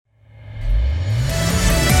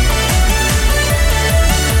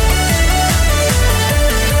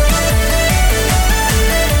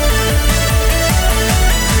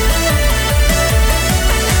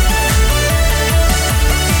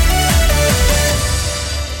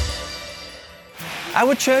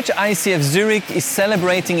Our church, ICF Zurich, is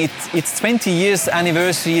celebrating its 20 years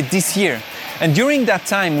anniversary this year. And during that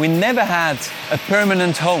time, we never had a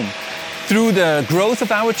permanent home. Through the growth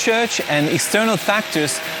of our church and external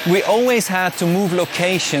factors, we always had to move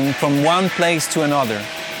location from one place to another.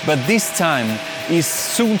 But this time is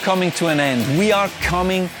soon coming to an end. We are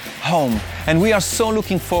coming home. And we are so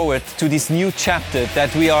looking forward to this new chapter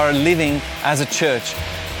that we are living as a church.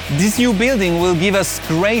 This new building will give us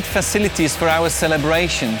great facilities for our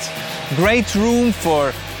celebrations, great room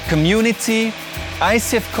for community,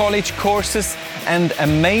 ICF College courses, and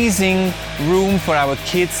amazing room for our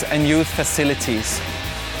kids and youth facilities.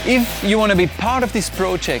 If you want to be part of this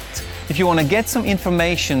project, if you want to get some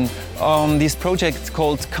information on this project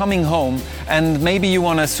called Coming Home, and maybe you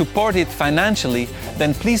want to support it financially,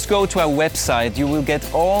 then please go to our website. You will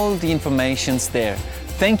get all the information there.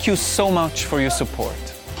 Thank you so much for your support.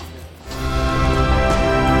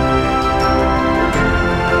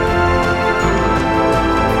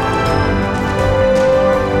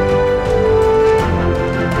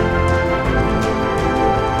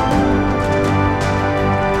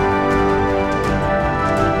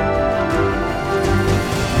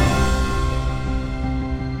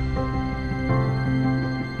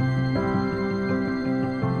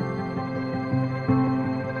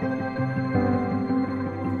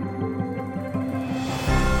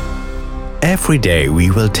 Every day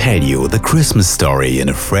we will tell you the Christmas story in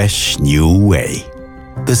a fresh, new way.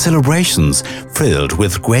 The celebrations filled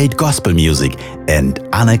with great gospel music and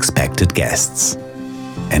unexpected guests.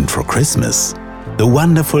 And for Christmas, the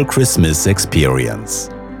wonderful Christmas experience.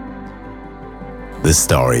 The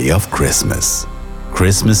story of Christmas.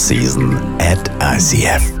 Christmas season at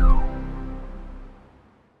ICF.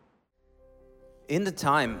 In the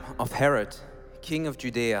time of Herod, king of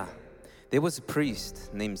Judea, there was a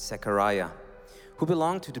priest named Zechariah, who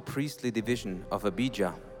belonged to the priestly division of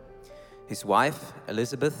Abijah. His wife,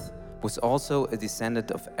 Elizabeth, was also a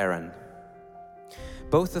descendant of Aaron.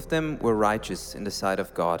 Both of them were righteous in the sight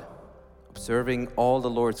of God, observing all the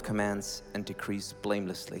Lord's commands and decrees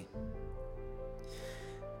blamelessly.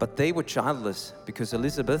 But they were childless because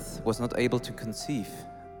Elizabeth was not able to conceive,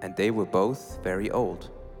 and they were both very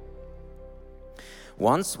old.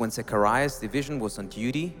 Once, when Zechariah's division was on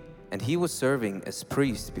duty and he was serving as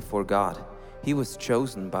priest before God, he was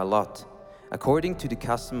chosen by Lot, according to the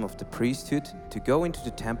custom of the priesthood, to go into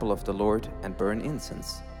the temple of the Lord and burn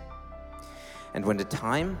incense. And when the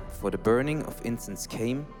time for the burning of incense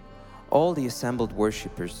came, all the assembled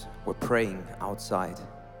worshippers were praying outside.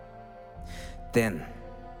 Then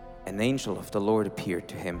an angel of the Lord appeared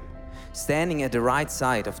to him, standing at the right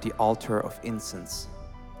side of the altar of incense.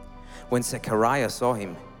 When Zechariah saw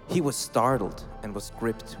him, he was startled and was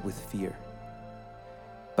gripped with fear.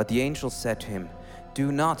 But the angel said to him,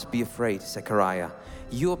 "Do not be afraid, Zechariah.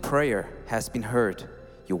 Your prayer has been heard.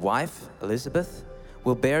 Your wife, Elizabeth,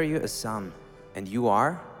 will bear you a son, and you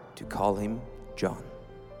are to call him John."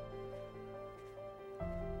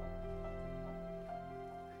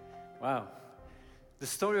 Wow. The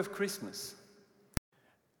story of Christmas.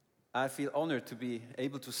 I feel honored to be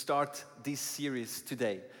able to start this series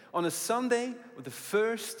today. On a Sunday with the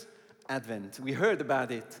first Advent. We heard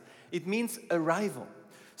about it. It means arrival.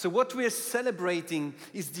 So what we're celebrating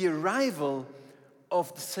is the arrival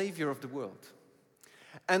of the Savior of the world.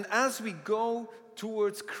 And as we go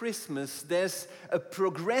towards Christmas, there's a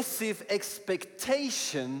progressive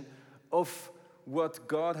expectation of what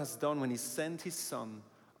God has done when He sent His Son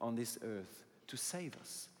on this earth to save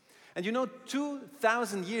us. And you know,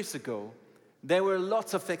 2,000 years ago, there were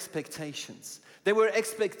lots of expectations. There were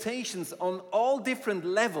expectations on all different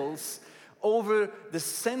levels over the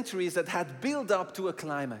centuries that had built up to a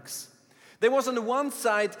climax. There was on the one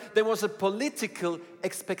side, there was a political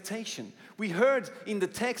expectation. We heard in the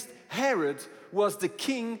text, Herod was the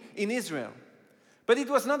king in Israel. But it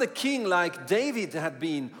was not a king like David had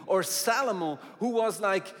been, or Solomon, who was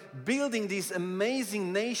like building this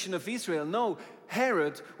amazing nation of Israel. No,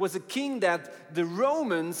 Herod was a king that the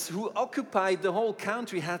Romans who occupied the whole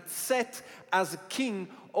country had set as a king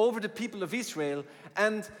over the people of Israel,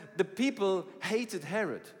 and the people hated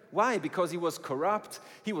Herod. Why? Because he was corrupt,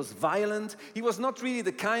 he was violent, he was not really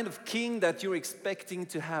the kind of king that you're expecting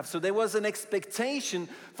to have. So there was an expectation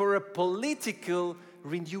for a political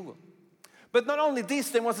renewal. But not only this,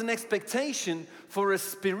 there was an expectation for a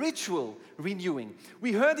spiritual renewing.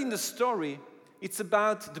 We heard in the story, it's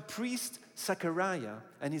about the priest Zechariah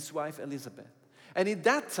and his wife Elizabeth. And at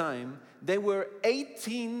that time, there were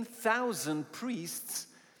 18,000 priests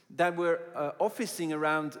that were officing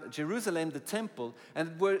around Jerusalem, the temple,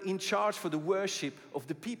 and were in charge for the worship of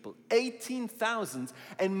the people. 18,000,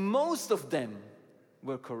 and most of them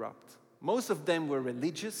were corrupt. Most of them were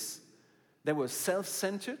religious. They were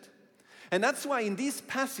self-centered. And that's why in this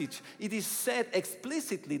passage, it is said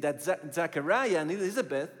explicitly that Zachariah and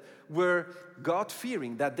Elizabeth were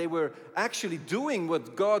God-fearing, that they were actually doing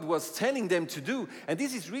what God was telling them to do. And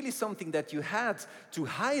this is really something that you had to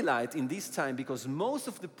highlight in this time, because most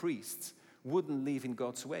of the priests wouldn't live in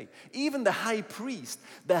God's way. Even the high priest,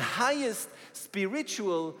 the highest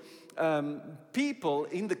spiritual people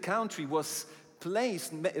in the country, was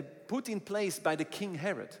put in place by the King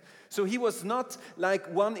Herod. So he was not like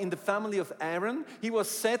one in the family of Aaron. He was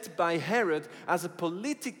set by Herod as a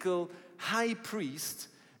political high priest,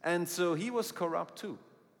 and so he was corrupt too.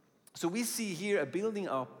 So we see here a building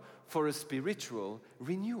up for a spiritual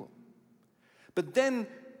renewal. But then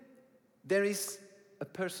there is a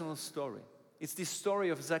personal story. It's the story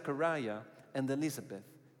of Zachariah and Elizabeth,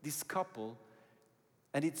 this couple,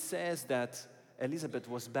 and it says that Elizabeth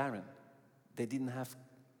was barren. They didn't have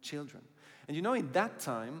children. And you know, in that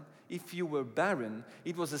time, if you were barren,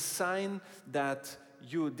 it was a sign that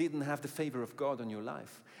you didn't have the favor of God on your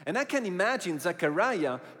life. And I can imagine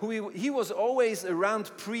Zachariah, he was always around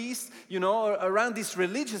priests, you know, around these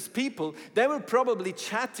religious people. They were probably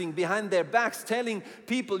chatting behind their backs, telling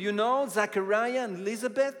people, you know, Zachariah and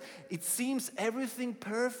Elizabeth, it seems everything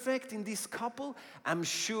perfect in this couple. I'm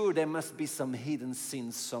sure there must be some hidden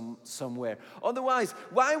sins somewhere. Otherwise,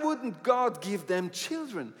 why wouldn't God give them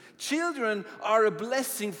children? Children are a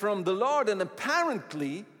blessing from the Lord, and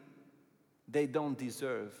apparently they don't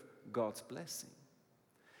deserve God's blessing.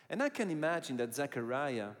 And I can imagine that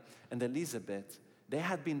Zachariah and Elizabeth, they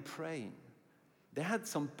had been praying. They had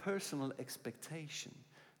some personal expectation.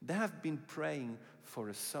 They have been praying for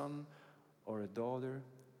a son or a daughter,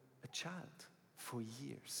 a child, for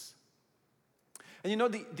years. And you know,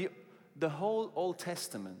 the whole Old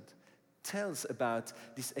Testament tells about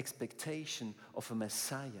this expectation of a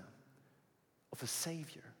Messiah, of a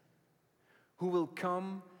Savior, who will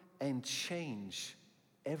come and change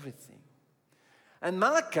everything. And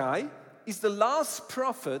Malachi is the last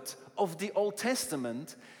prophet of the Old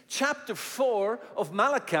Testament. Chapter 4 of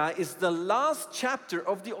Malachi is the last chapter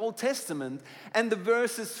of the Old Testament. And the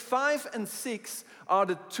verses 5 and 6 are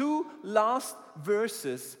the two last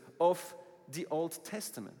verses of the Old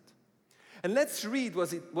Testament. And let's read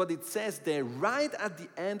what it says there right at the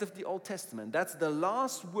end of the Old Testament. That's the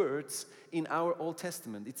last words in our Old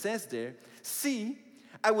Testament. It says there, "See,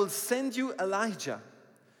 I will send you Elijah."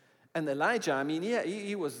 And Elijah, I mean, yeah,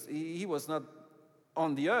 he was not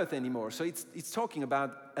on the earth anymore. So it's talking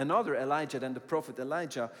about another Elijah than the prophet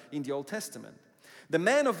Elijah in the Old Testament. "The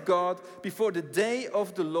man of God, before the day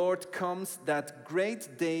of the Lord comes, that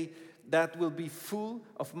great day that will be full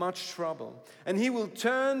of much trouble. And he will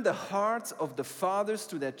turn the hearts of the fathers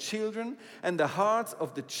to their children, and the hearts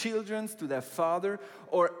of the children to their father,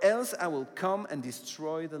 or else I will come and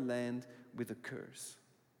destroy the land with a curse."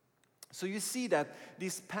 So you see that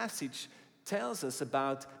this passage tells us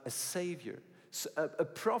about a Savior, a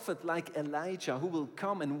prophet like Elijah who will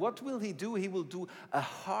come. And what will he do? He will do a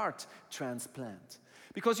heart transplant.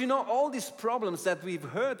 Because you know, all these problems that we've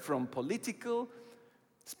heard from, political,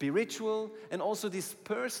 spiritual, and also these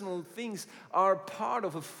personal things, are part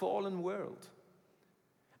of a fallen world.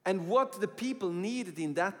 And what the people needed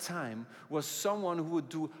in that time was someone who would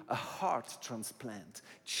do a heart transplant,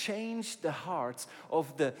 change the hearts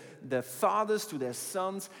of the fathers to their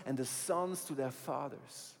sons and the sons to their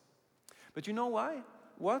fathers. But you know why?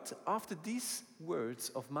 What? After these words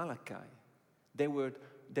of Malachi, there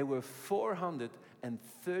were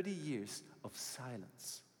 430 years of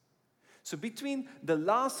silence. So between the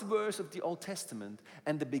last verse of the Old Testament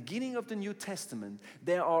and the beginning of the New Testament,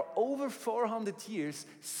 there are over 400 years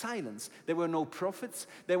silence. There were no prophets.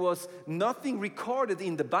 There was nothing recorded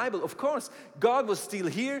in the Bible. Of course, God was still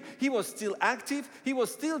here. He was still active. He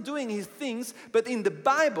was still doing his things. But in the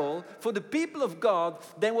Bible, for the people of God,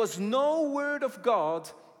 there was no word of God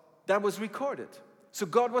that was recorded. So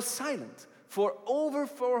God was silent for over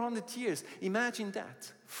 400 years. Imagine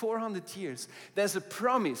that. 400 years. There's a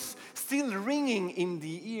promise still ringing in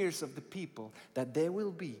the ears of the people that there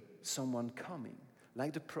will be someone coming,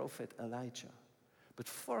 like the prophet Elijah. But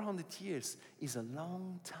 400 years is a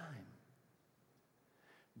long time.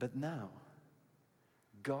 But now,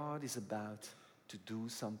 God is about to do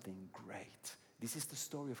something great. This is the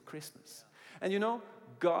story of Christmas. And you know,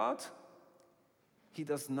 God, he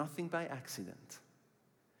does nothing by accident.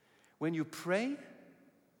 When you pray,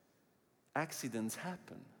 accidents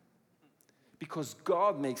happen because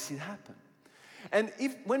God makes it happen. And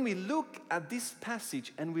when we look at this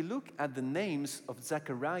passage and we look at the names of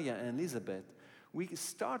Zachariah and Elizabeth, we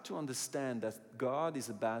start to understand that God is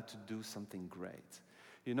about to do something great.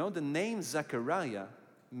 You know, the name Zechariah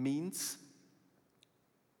means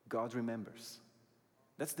God remembers.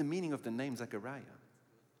 That's the meaning of the name Zechariah,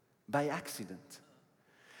 by accident.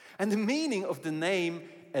 And the meaning of the name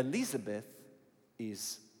Elizabeth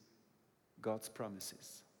is God's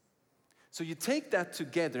promises. So you take that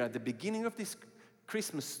together at the beginning of this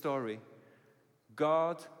Christmas story,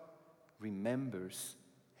 God remembers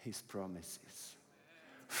his promises.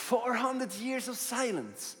 400 years of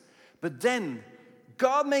silence, but then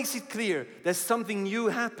God makes it clear there's something new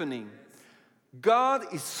happening.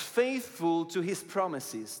 God is faithful to his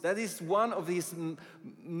promises. That is one of his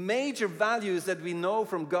major values that we know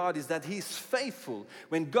from God, is that he's faithful.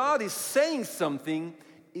 When God is saying something,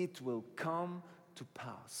 it will come to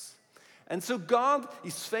pass. And so God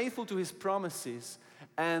is faithful to his promises.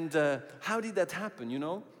 And how did that happen? You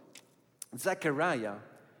know, Zechariah,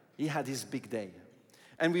 he had his big day.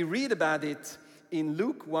 And we read about it in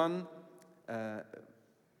Luke 1,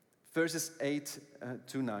 verses 8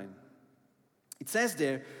 to 9. It says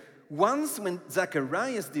there, once when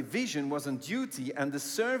Zechariah's division was on duty and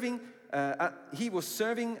he was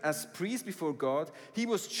serving as priest before God, he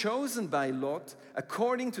was chosen by Lot,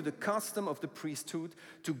 according to the custom of the priesthood,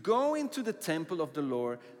 to go into the temple of the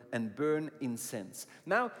Lord and burn incense.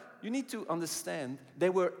 Now, you need to understand,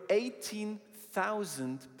 there were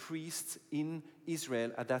 18,000 priests in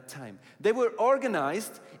Israel at that time. They were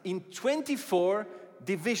organized in 24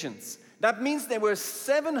 divisions. That means there were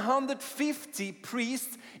 750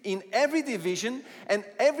 priests in every division, and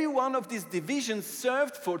every one of these divisions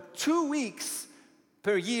served for 2 weeks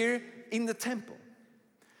per year in the temple.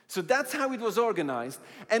 So that's how it was organized.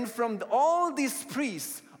 And from all these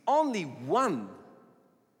priests, only one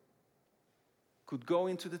could go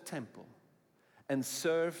into the temple and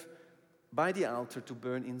serve by the altar to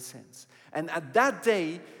burn incense. And at that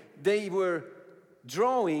day, they were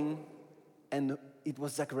drawing, and it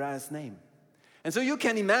was Zechariah's name. And so you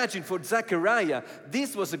can imagine, for Zechariah,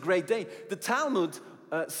 this was a great day. The Talmud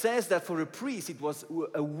says that for a priest, it was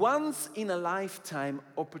a once-in-a-lifetime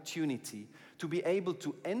opportunity to be able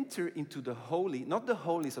to enter into the holy, not the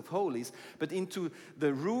holies of holies, but into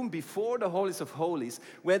the room before the holies of holies,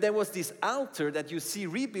 where there was this altar that you see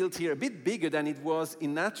rebuilt here, a bit bigger than it was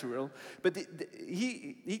in natural. But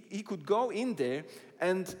he could go in there,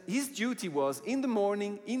 and his duty was in the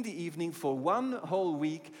morning, in the evening, for 1 whole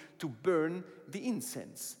week to burn the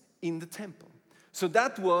incense in the temple. So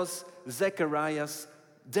that was Zechariah's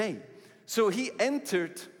day. So he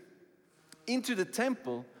entered into the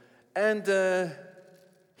temple, and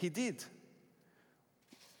he did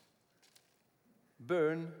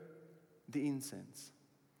burn the incense.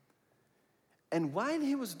 And while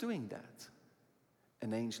he was doing that,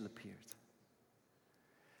 an angel appeared.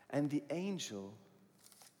 And the angel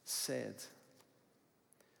said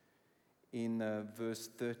in verse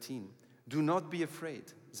 13, "Do not be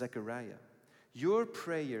afraid, Zechariah. Your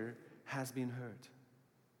prayer has been heard."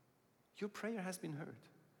 Your prayer has been heard.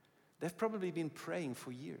 They've probably been praying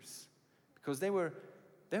for years because they were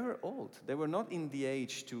old. They were not in the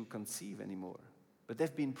age to conceive anymore, but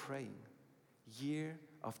they've been praying year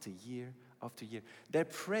after year after year. Their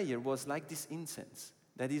prayer was like this incense.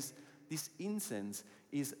 That is, this incense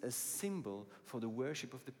is a symbol for the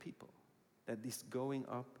worship of the people that is going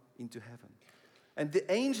up into heaven. And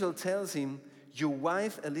the angel tells him, "Your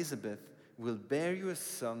wife Elizabeth will bear you a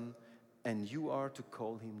son, and you are to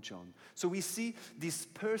call him John." So we see this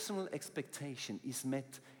personal expectation is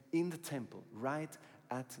met in the temple, right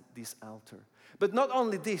at this altar. But not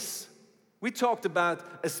only this, we talked about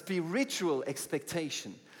a spiritual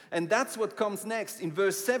expectation. And that's what comes next in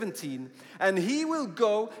verse 17. "And he will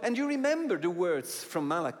go," and you remember the words from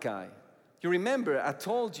Malachi. You remember, I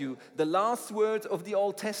told you, the last word of the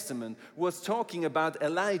Old Testament was talking about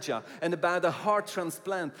Elijah and about a heart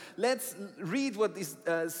transplant. Let's read what is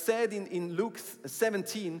said in Luke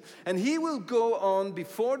 17. "And he will go on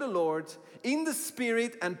before the Lord in the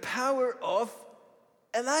spirit and power of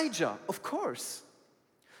Elijah," of course,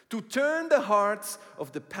 "to turn the hearts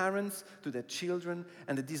of the parents to their children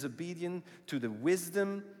and the disobedient to the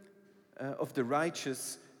wisdom of the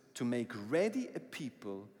righteous, to make ready a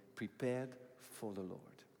people prepared for the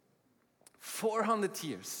Lord." 400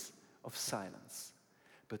 years of silence,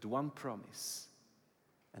 but one promise,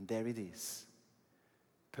 and there it is.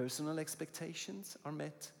 Personal expectations are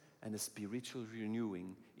met, and a spiritual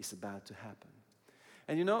renewing is about to happen.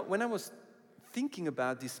 And you know, when I was thinking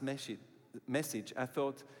about this message, I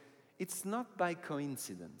thought, it's not by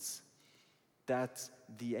coincidence that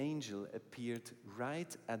the angel appeared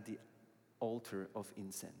right at the altar of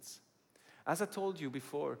incense. As I told you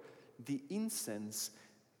before, the incense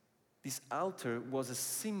this altar was a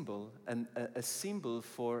symbol, a symbol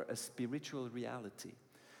for a spiritual reality.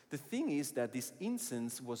 The thing is that this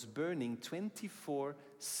incense was burning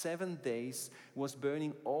 7 days, was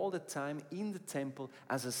burning all the time in the temple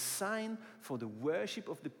as a sign for the worship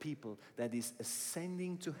of the people that is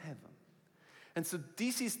ascending to heaven. And so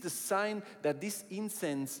this is the sign that this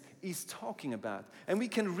incense is talking about. And we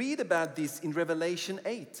can read about this in Revelation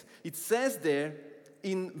 8. It says there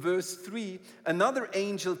in verse 3, another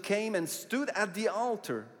angel came and stood at the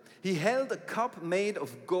altar. He held a cup made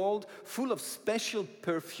of gold full of special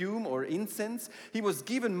perfume or incense. He was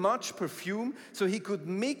given much perfume so he could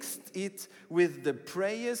mix it with the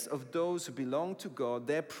prayers of those who belong to God.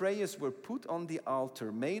 Their prayers were put on the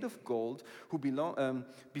altar made of gold who belong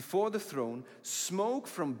before the throne. Smoke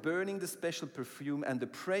from burning the special perfume and the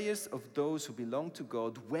prayers of those who belong to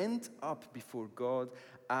God went up before God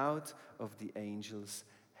out of the angel's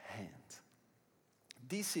hand.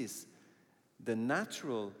 This is the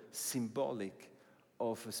natural symbolic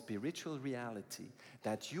of a spiritual reality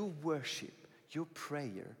that your worship, your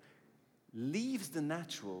prayer, leaves the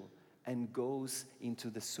natural and goes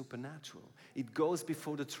into the supernatural. It goes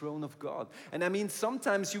before the throne of God. And I mean,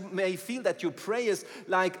 sometimes you may feel that your prayers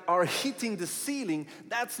are hitting the ceiling.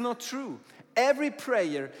 That's not true. Every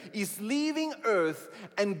prayer is leaving earth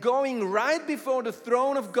and going right before the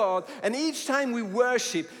throne of God. And each time we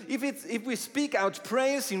worship, if we speak out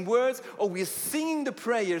prayers in words or we're singing the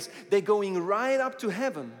prayers, they're going right up to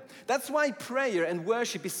heaven. That's why prayer and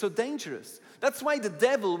worship is so dangerous. That's why the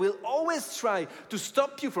devil will always try to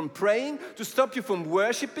stop you from praying, to stop you from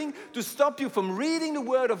worshiping, to stop you from reading the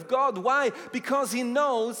Word of God. Why? Because he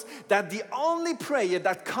knows that the only prayer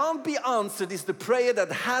that can't be answered is the prayer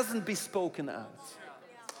that hasn't been spoken out.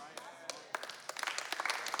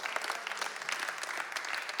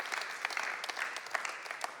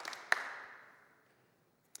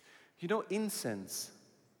 You know, incense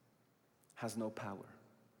has no power.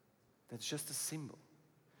 That's just a symbol.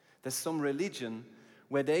 There's some religion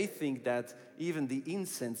where they think that even the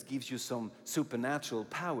incense gives you some supernatural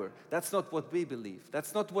power. That's not what we believe.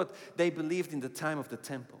 That's not what they believed in the time of the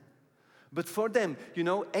temple. But for them, you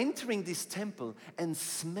know, entering this temple and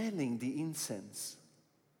smelling the incense.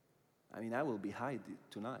 I mean, I will be high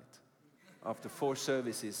tonight after 4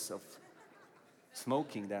 services of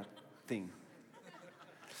smoking that thing.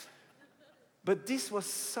 But this was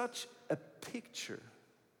such a picture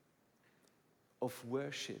of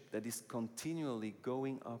worship that is continually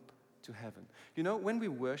going up to heaven. You know, when we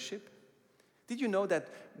worship, did you know that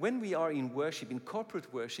when we are in worship, in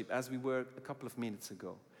corporate worship, as we were a couple of minutes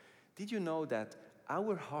ago, did you know that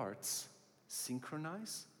our hearts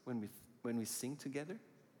synchronize when we sing together?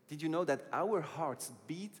 Did you know that our hearts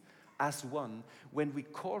beat as one when we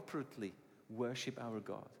corporately worship our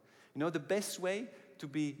God? You know, the best way to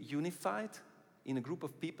be unified in a group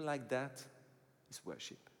of people like that is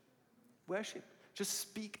worship. Worship. Just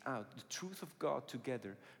speak out the truth of God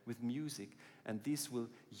together with music, and this will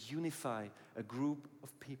unify a group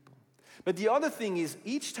of people. But the other thing is,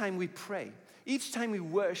 each time we pray, each time we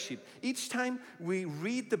worship, each time we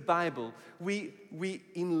read the Bible, we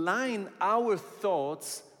align our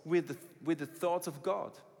thoughts with the thoughts of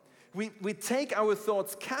God. We take our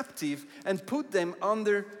thoughts captive and put them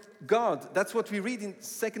under God. That's what we read in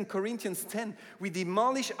 2 Corinthians 10. We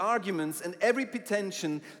demolish arguments and every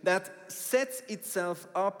pretension that sets itself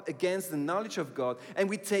up against the knowledge of God, and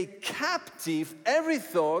we take captive every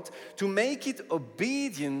thought to make it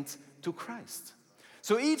obedient to Christ.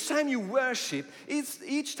 So each time you worship,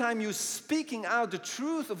 each time you're speaking out the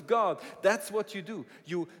truth of God, that's what you do.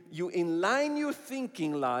 You align your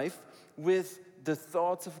thinking life with the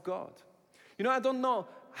thoughts of God. You know, I don't know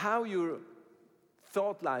how your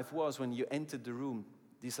thought life was when you entered the room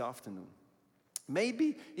this afternoon.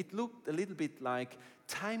 Maybe it looked a little bit like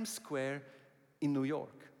Times Square in New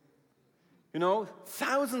York. You know,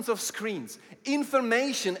 thousands of screens,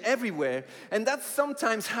 information everywhere, and that's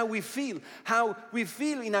sometimes how we feel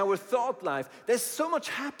in our thought life. There's so much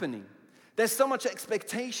happening. There's so much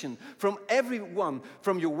expectation from everyone,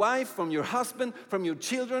 from your wife, from your husband, from your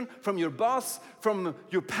children, from your boss, from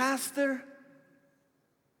your pastor.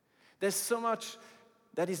 There's so much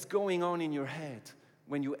that is going on in your head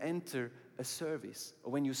when you enter a service,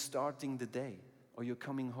 or when you're starting the day, or you're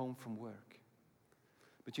coming home from work.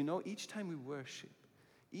 But you know, each time we worship,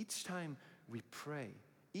 each time we pray,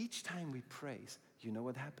 each time we praise, you know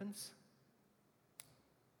what happens?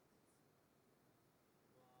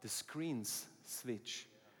 The screens switch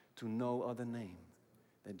to no other name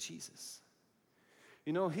than Jesus.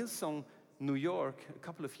 You know, Hillsong New York, a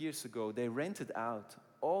couple of years ago, they rented out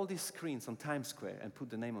all these screens on Times Square and put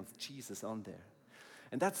the name of Jesus on there.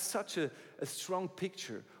 And that's such a strong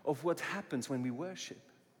picture of what happens when we worship.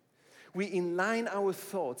 We inline our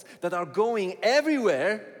thoughts that are going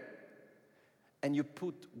everywhere, and you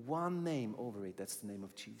put one name over it. That's the name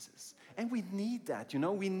of Jesus. And we need that,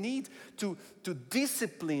 we need to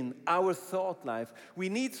discipline our thought life. We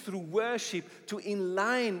need through worship to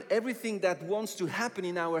inline everything that wants to happen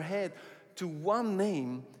in our head to one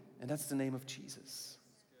name, and that's the name of Jesus.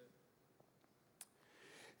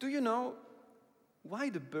 Do you know why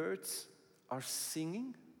the birds are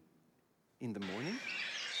singing in the morning?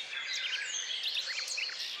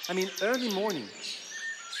 I mean, early morning,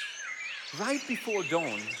 right before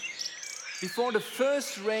dawn, before the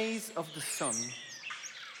first rays of the sun,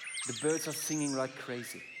 the birds are singing like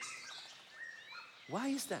crazy. Why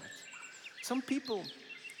is that? Some people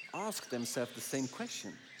ask themselves the same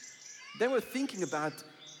question. They were thinking about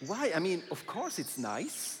why. I mean, of course it's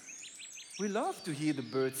nice. We love to hear the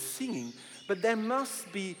birds singing, but there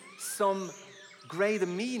must be some greater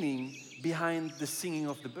meaning behind the singing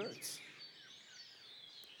of the birds.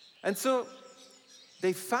 And so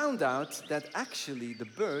they found out that actually the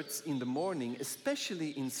birds in the morning,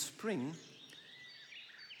 especially in spring,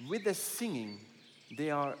 with their singing,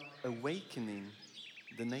 they are awakening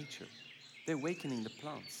the nature. They're awakening the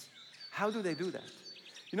plants. How do they do that?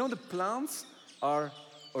 The plants are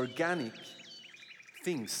organic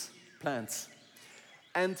things, plants.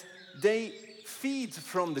 And they feed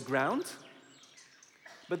from the ground,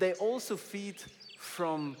 but they also feed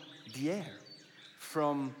from the air,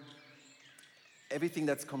 from everything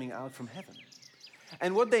that's coming out from heaven.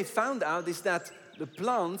 And what they found out is that the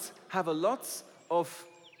plants have a lot of,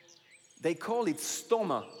 they call it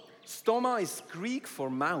stoma. Stoma is Greek for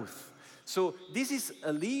mouth. So this is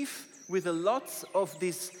a leaf with a lot of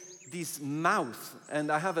this mouth.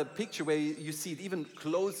 And I have a picture where you see it, even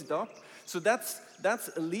close it up. So that's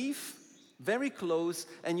a leaf very close,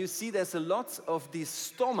 and you see there's a lot of these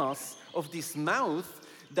stomas, of this mouth,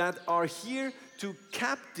 that are here to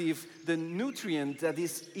captive the nutrient that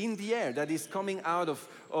is in the air, that is coming out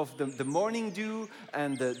of the morning dew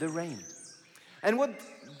and the rain. And what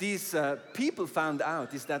these people found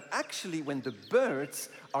out is that actually when the birds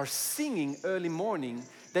are singing early morning,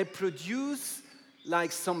 they produce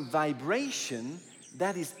like some vibration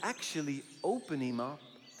that is actually opening up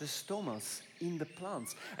the stomas in the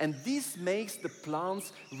plants. And this makes the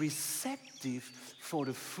plants receptive for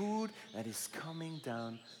the food that is coming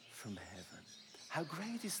down from heaven. How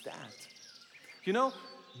great is that?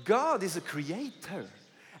 God is a creator.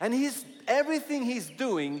 And everything He's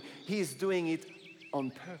doing it on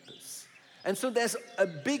purpose. And so there's a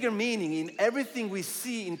bigger meaning in everything we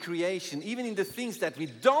see in creation, even in the things that we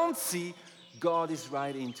don't see. God is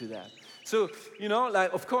right into that. So,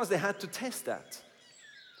 of course they had to test that.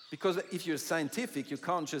 Because if you're scientific, you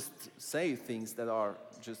can't just say things that are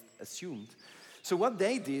just assumed. So what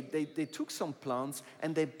they did, they took some plants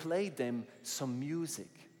and they played them some music,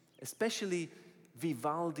 especially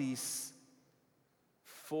Vivaldi's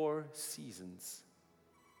Four Seasons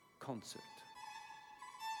concert.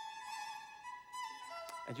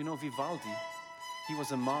 And Vivaldi, he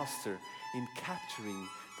was a master in capturing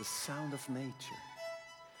the sound of nature.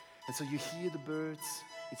 And so you hear the birds,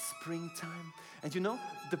 it's springtime. And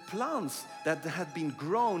the plants that had been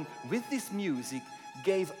grown with this music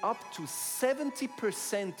gave up to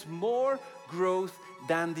 70% more growth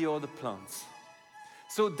than the other plants.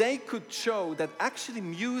 So they could show that actually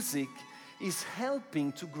music is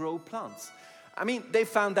helping to grow plants. I mean, they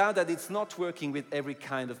found out that it's not working with every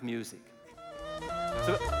kind of music.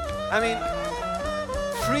 So,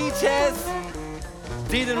 free jazz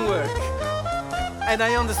didn't work. And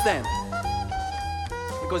I understand.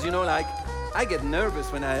 Because I get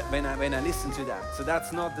nervous when I listen to that. So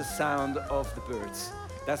that's not the sound of the birds.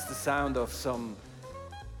 That's the sound of some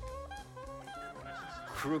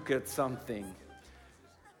crooked something.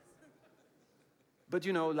 But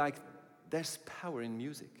there's power in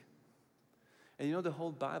music. And the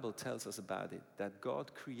whole Bible tells us about it, that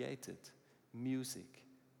God created music.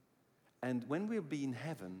 And when we'll be in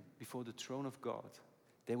heaven before the throne of God,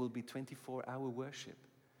 there will be 24-hour worship.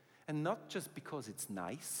 And not just because it's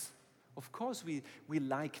nice. Of course, we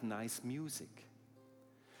like nice music.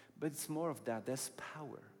 But it's more of that. There's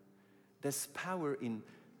power. There's power in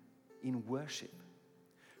worship.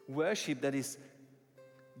 Worship that is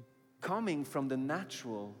coming from the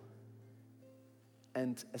natural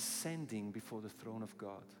and ascending before the throne of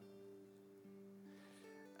God.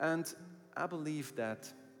 And I believe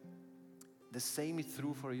that the same is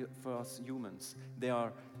true for us humans. There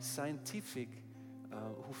are scientific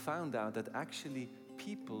who found out that actually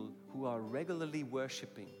people who are regularly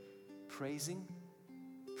worshiping, praising,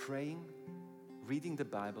 praying, reading the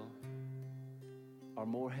Bible are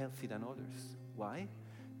more healthy than others. Why?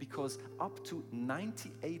 Because up to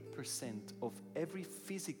 98% of every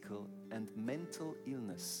physical and mental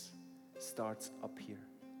illness starts up here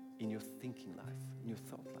in your thinking life, in your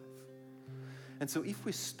thought life. And so if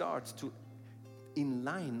we start to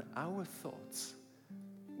align our thoughts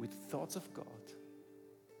with thoughts of God,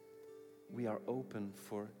 we are open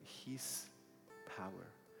for His power.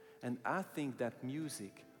 And I think that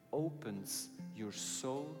music opens your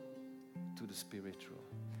soul to the spiritual.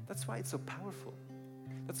 That's why it's so powerful.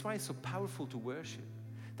 That's why it's so powerful to worship.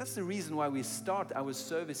 That's the reason why we start our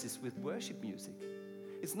services with worship music.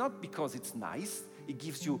 It's not because it's nice, it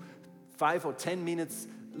gives you 5 or 10 minutes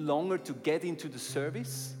longer to get into the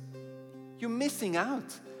service. You're missing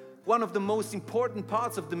out. One of the most important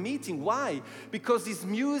parts of the meeting. Why? Because this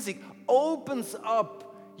music opens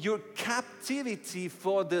up your captivity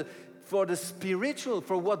for the spiritual,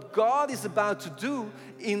 for what God is about to do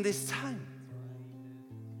in this time.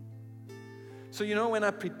 So, when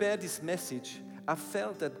I prepared this message, I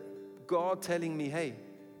felt that God telling me, hey,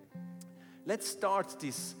 let's start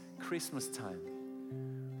this Christmas time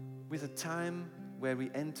with a time where we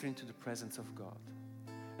enter into the presence of God.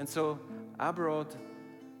 And so I brought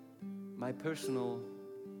my personal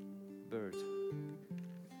bird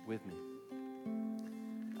with me.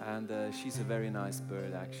 And she's a very nice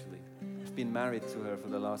bird, actually. I've been married to her for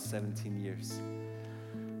the last 17 years.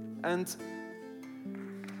 And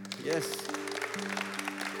yes.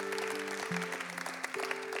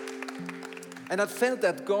 And I felt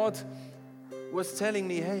that God was telling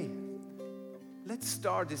me, hey, let's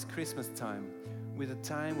start this Christmas time with a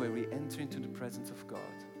time where we enter into the presence of God,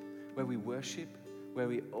 where we worship, where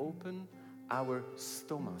we open our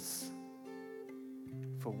stomachs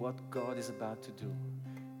for what God is about to do.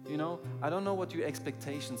 I don't know what your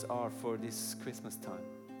expectations are for this Christmas time.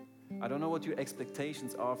 I don't know what your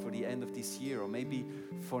expectations are for the end of this year, or maybe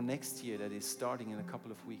for next year that is starting in a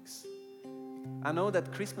couple of weeks. I know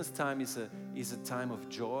that Christmas time is a time of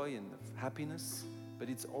joy and of happiness, but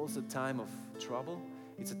it's also a time of trouble.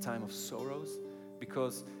 It's a time of sorrows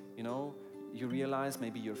because, you realize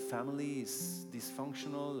maybe your family is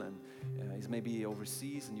dysfunctional and is maybe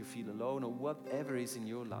overseas and you feel alone, or whatever is in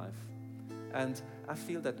your life. And I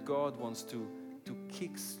feel that God wants to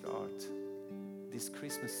kickstart this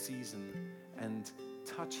Christmas season and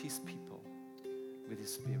touch His people with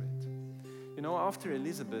His Spirit. After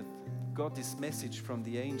Elizabeth got this message from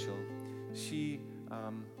the angel,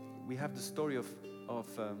 we have the story of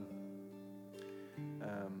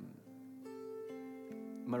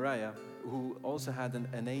Mariah, who also had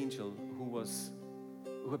an angel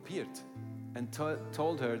who appeared and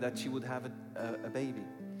told her that she would have a baby.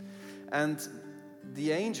 And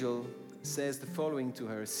the angel says the following to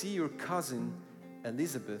her: see, your cousin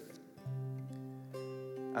Elizabeth,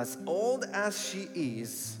 as old as she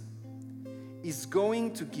is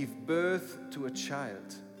going to give birth to a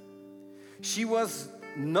child. She was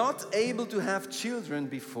not able to have children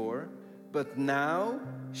before, but now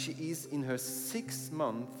she is in her 6th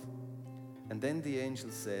month. And then the angel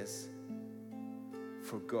says,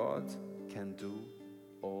 for God can do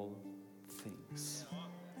all things.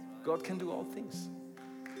 God can do all things.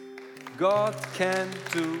 God can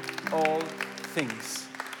do all things.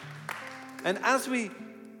 And as we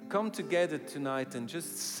come together tonight and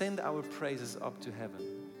just send our praises up to heaven,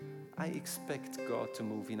 I expect God to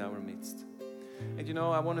move in our midst. And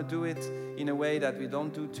I want to do it in a way that we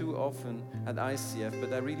don't do too often at ICF,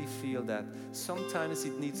 but I really feel that sometimes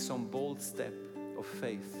it needs some bold step of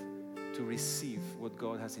faith to receive what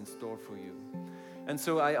God has in store for you. And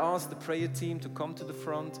so I asked the prayer team to come to the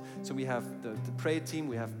front. So we have the prayer team,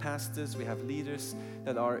 we have pastors, we have leaders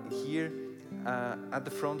that are here at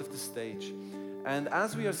the front of the stage. And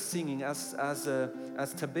as we are singing, as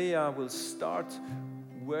Tabea will start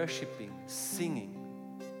worshiping, singing,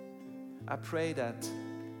 I pray that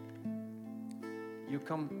you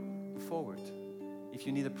come forward if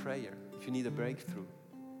you need a prayer, if you need a breakthrough.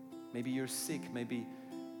 Maybe you're sick, maybe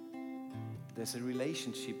there's a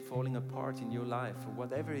relationship falling apart in your life, or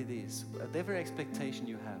whatever it is, whatever expectation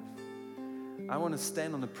you have. I want to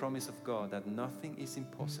stand on the promise of God that nothing is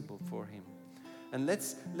impossible for Him. And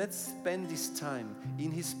let's spend this time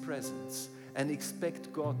in His presence and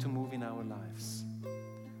expect God to move in our lives.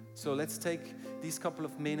 So let's take these couple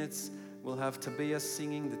of minutes. We'll have Tabea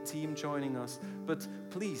singing, the team joining us. But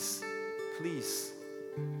please,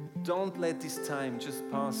 don't let this time just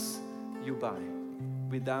pass you by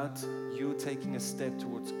without you taking a step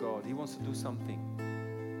towards God. He wants to do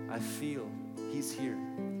something. I feel He's here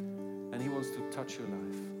and He wants to touch your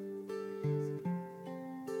life.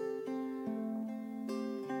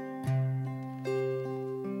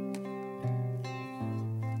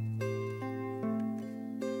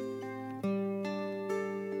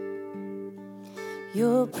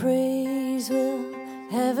 Your praise will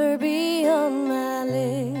ever be on my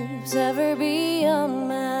lips, ever be on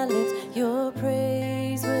my lips. Your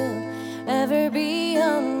praise will ever be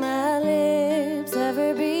on my lips,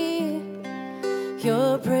 ever be.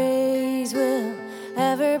 Your praise will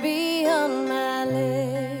ever be on my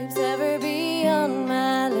lips, ever be on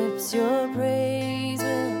my lips. Your praise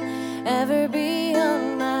will ever be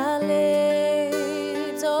on my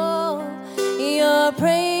lips. Oh, your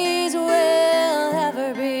praise will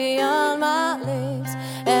ever be on my lips,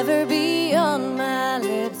 ever be on my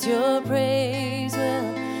lips. Your praise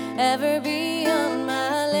will ever be on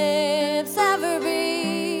my lips, ever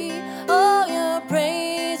be. Oh, your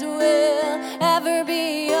praise will ever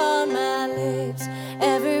be on my lips,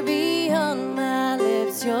 ever be on my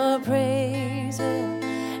lips. Your praise will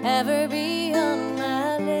ever be on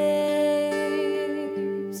my lips.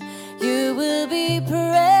 You will be praised,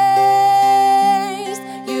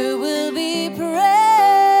 you will be praised,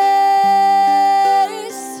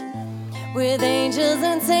 with angels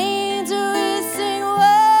and saints we sing,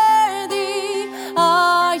 worthy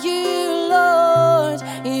are you, Lord.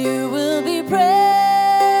 You will be praised,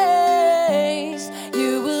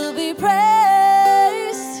 you will be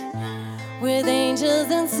praised, with angels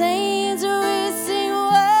and saints we sing,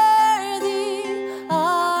 worthy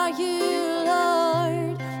are you,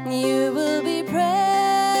 Lord. You will be praised,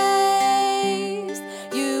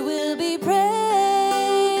 you will be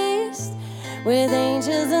praised, with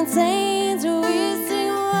angels and saints we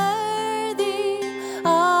sing, worthy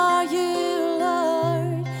are you,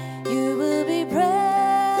 Lord. You will be praised,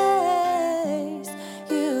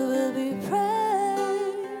 you will be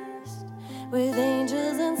praised, with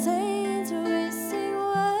angels and saints we sing,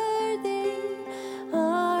 worthy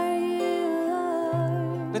are you,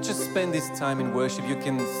 Lord. Let's just spend this time in worship. You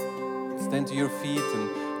can stand to your feet and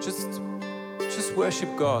just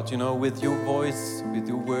worship God, you know, with your voice, with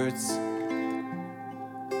your words,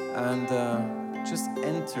 and just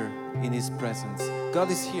enter in His presence. God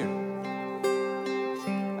is here.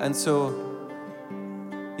 And so,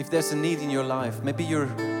 if there's a need in your life, maybe you're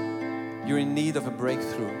in need of a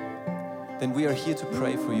breakthrough, then we are here to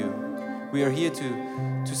pray for you. We are here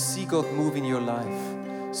to see God move in your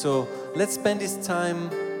life. So let's spend this time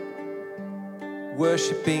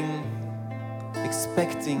worshiping,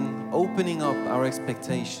 expecting, opening up our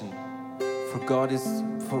expectation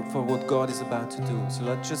for what God is about to do. So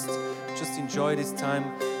let's just enjoy this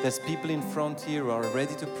time. There's people in front here who are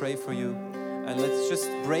ready to pray for you, and let's just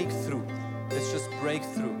break through. Let's just break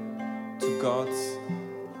through to God's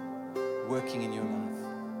working in your life.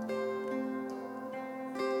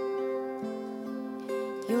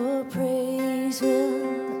 Your praise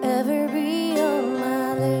will ever be on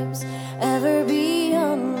my lips, ever be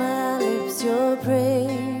on my lips. Your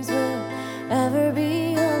praise will ever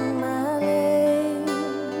be on my lips.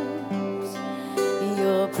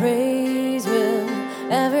 Your praise will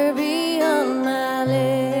ever be on my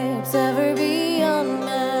lips, ever be on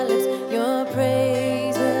my lips. Your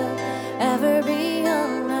praise will ever be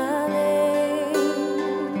on my lips.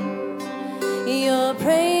 Your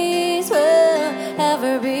praise will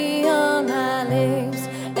ever be on my lips,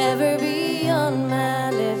 ever be on my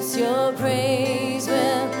lips. Your praise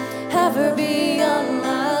will ever be on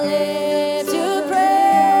my lips. Your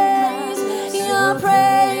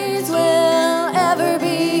praise will ever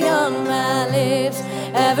be on my lips,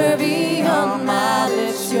 ever be on my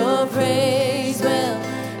lips. Your praise will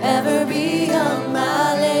ever be on my